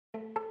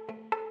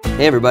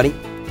Hey everybody,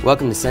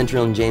 welcome to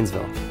Central in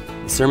Janesville,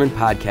 the sermon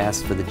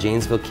podcast for the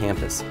Janesville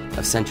campus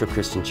of Central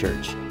Christian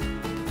Church.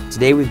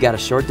 Today we've got a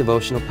short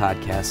devotional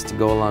podcast to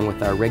go along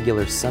with our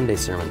regular Sunday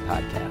sermon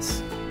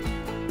podcasts.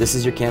 This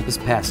is your campus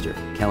pastor,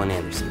 Kellen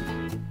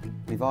Anderson.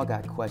 We've all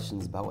got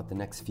questions about what the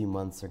next few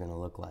months are going to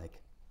look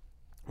like.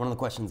 One of the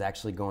questions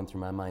actually going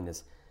through my mind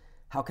is,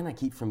 how can I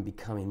keep from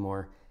becoming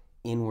more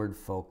inward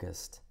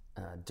focused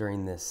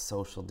during this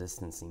social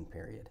distancing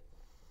period?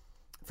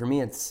 For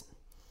me,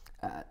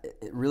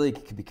 it really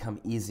could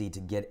become easy to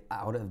get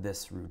out of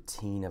this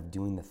routine of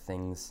doing the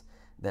things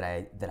that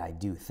I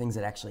do, things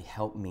that actually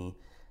help me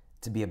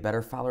to be a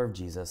better follower of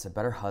Jesus, a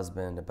better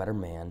husband, a better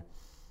man.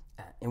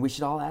 And we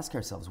should all ask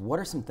ourselves, what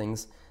are some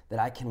things that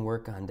I can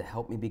work on to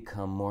help me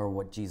become more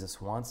what Jesus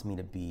wants me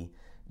to be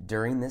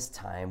during this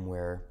time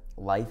where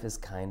life is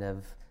kind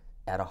of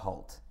at a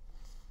halt?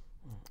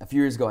 A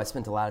few years ago, I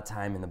spent a lot of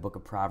time in the book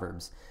of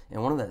Proverbs,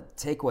 and one of the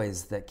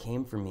takeaways that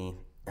came for me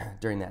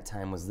during that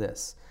time was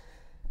this: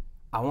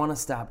 I want to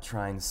stop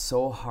trying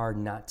so hard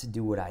not to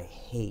do what I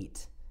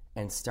hate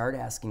and start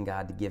asking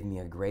God to give me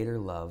a greater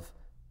love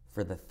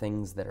for the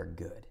things that are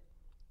good.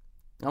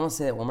 I want to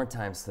say that one more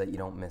time so that you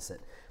don't miss it.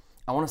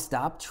 I want to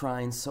stop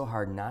trying so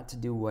hard not to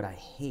do what I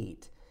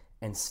hate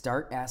and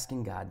start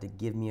asking God to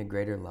give me a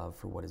greater love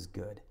for what is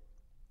good.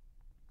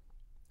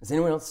 Is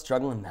anyone else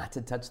struggling not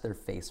to touch their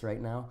face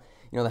right now?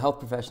 You know, the health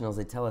professionals,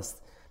 they tell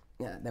us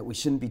that we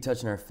shouldn't be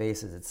touching our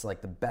faces. It's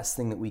like the best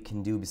thing that we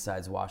can do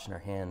besides washing our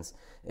hands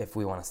if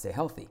we want to stay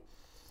healthy.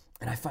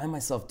 And I find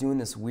myself doing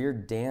this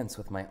weird dance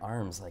with my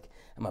arms, like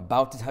I'm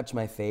about to touch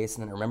my face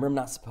and then I remember I'm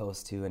not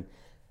supposed to, and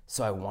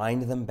so I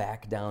wind them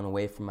back down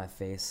away from my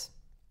face.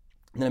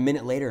 And then a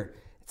minute later,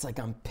 it's like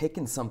I'm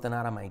picking something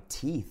out of my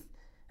teeth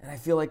and I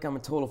feel like I'm a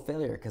total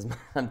failure because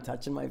I'm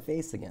touching my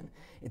face again.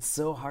 It's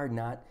so hard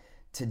not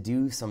to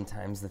do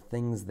sometimes the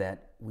things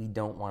that we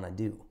don't want to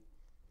do.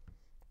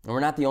 And we're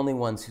not the only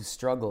ones who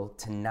struggle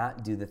to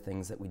not do the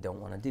things that we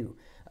don't want to do.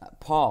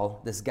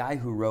 Paul, this guy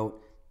who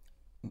wrote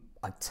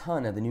a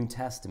ton of the New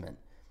Testament,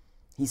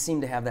 he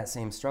seemed to have that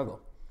same struggle.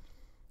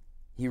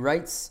 He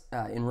writes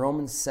in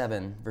Romans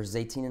 7, verses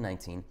 18 and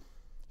 19,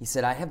 he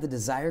said, "I have the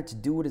desire to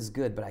do what is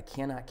good, but I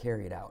cannot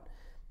carry it out.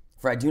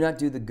 For I do not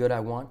do the good I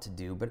want to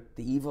do, but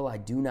the evil I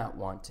do not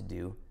want to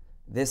do,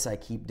 this I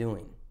keep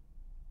doing."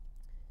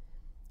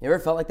 You ever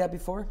felt like that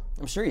before?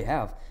 I'm sure you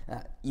have.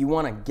 You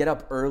want to get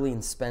up early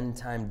and spend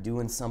time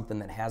doing something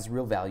that has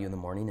real value in the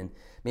morning, and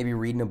maybe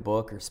reading a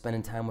book or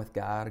spending time with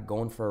God or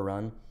going for a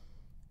run.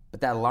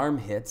 But that alarm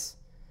hits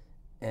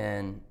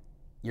and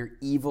your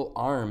evil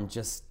arm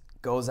just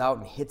goes out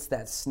and hits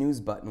that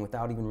snooze button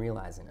without even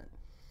realizing it.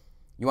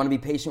 You want to be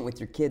patient with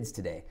your kids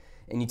today,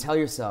 and you tell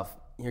yourself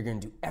you're going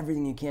to do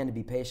everything you can to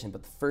be patient,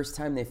 but the first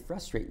time they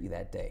frustrate you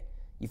that day,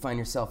 you find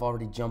yourself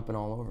already jumping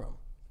all over them.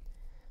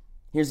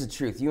 Here's the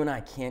truth. You and I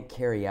can't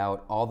carry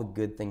out all the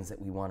good things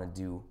that we want to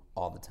do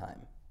all the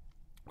time.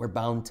 We're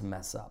bound to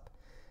mess up.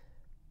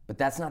 But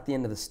that's not the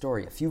end of the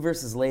story. A few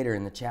verses later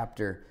in the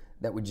chapter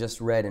that we just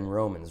read in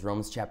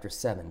Romans chapter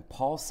 7,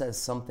 Paul says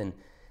something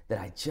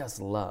that I just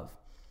love.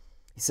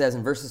 He says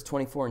in verses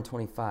 24 and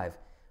 25,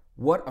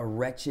 "What a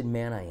wretched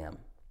man I am.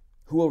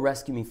 Who will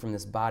rescue me from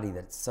this body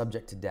that's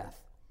subject to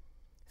death?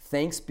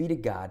 Thanks be to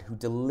God who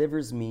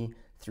delivers me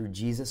through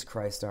Jesus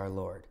Christ our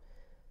Lord."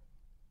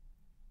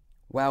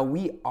 While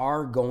we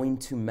are going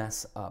to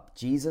mess up,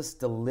 Jesus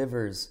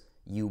delivers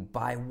you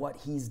by what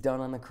he's done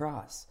on the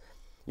cross.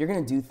 You're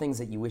going to do things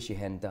that you wish you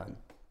hadn't done.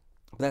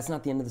 But that's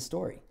not the end of the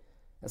story.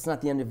 That's not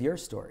the end of your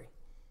story.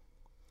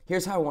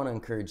 Here's how I want to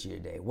encourage you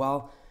today.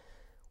 While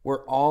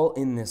we're all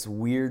in this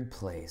weird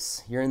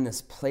place, you're in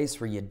this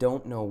place where you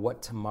don't know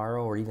what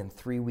tomorrow or even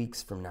 3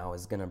 weeks from now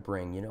is going to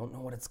bring. You don't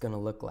know what it's going to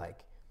look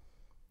like.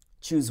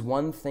 Choose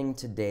one thing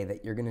today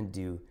that you're going to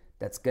do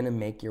that's going to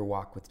make your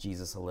walk with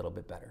Jesus a little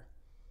bit better.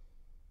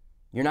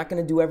 You're not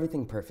going to do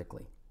everything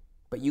perfectly,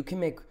 but you can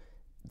make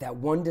that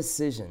one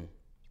decision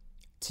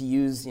to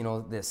use,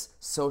 this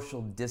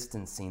social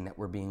distancing that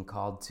we're being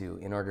called to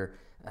in order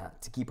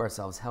to keep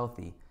ourselves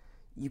healthy.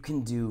 You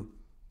can do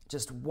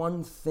just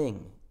one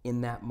thing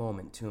in that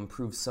moment to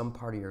improve some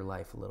part of your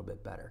life a little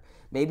bit better.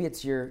 Maybe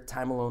it's your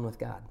time alone with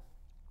God.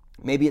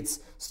 Maybe it's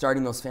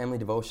starting those family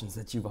devotions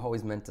that you've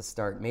always meant to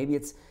start. Maybe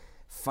it's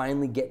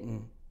finally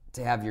getting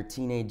to have your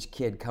teenage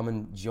kid come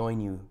and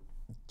join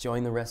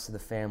the rest of the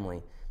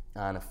family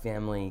on a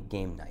family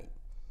game night.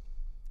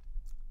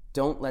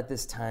 Don't let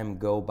this time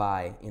go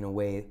by in a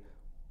way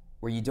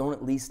where you don't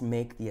at least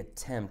make the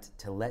attempt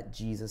to let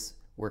Jesus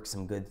work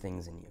some good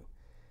things in you.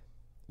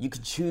 You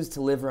could choose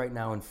to live right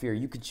now in fear.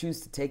 You could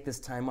choose to take this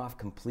time off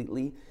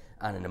completely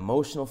on an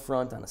emotional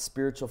front, on a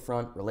spiritual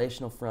front,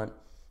 relational front,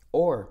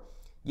 or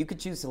you could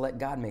choose to let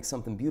God make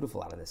something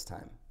beautiful out of this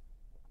time.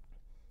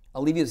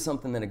 I'll leave you with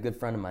something that a good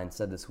friend of mine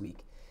said this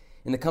week.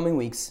 In the coming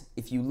weeks,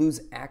 if you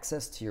lose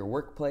access to your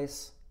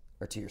workplace,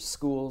 or to your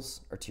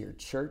schools, or to your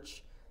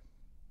church,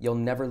 you'll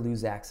never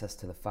lose access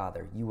to the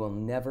Father. You will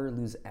never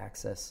lose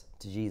access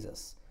to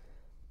Jesus.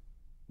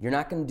 You're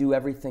not going to do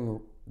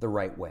everything the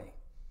right way,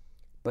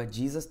 but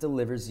Jesus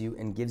delivers you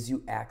and gives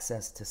you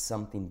access to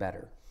something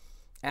better.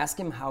 Ask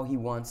him how he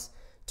wants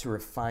to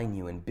refine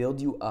you and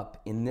build you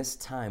up in this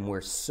time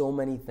where so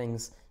many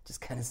things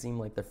just kind of seem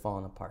like they're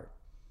falling apart.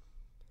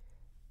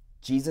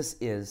 Jesus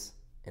is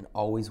and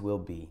always will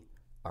be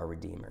our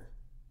Redeemer.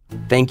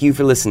 Thank you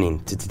for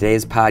listening to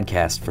today's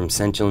podcast from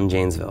Central and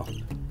Janesville.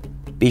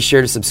 Be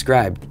sure to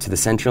subscribe to the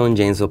Central and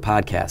Janesville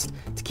podcast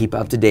to keep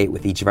up to date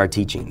with each of our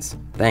teachings.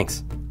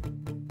 Thanks.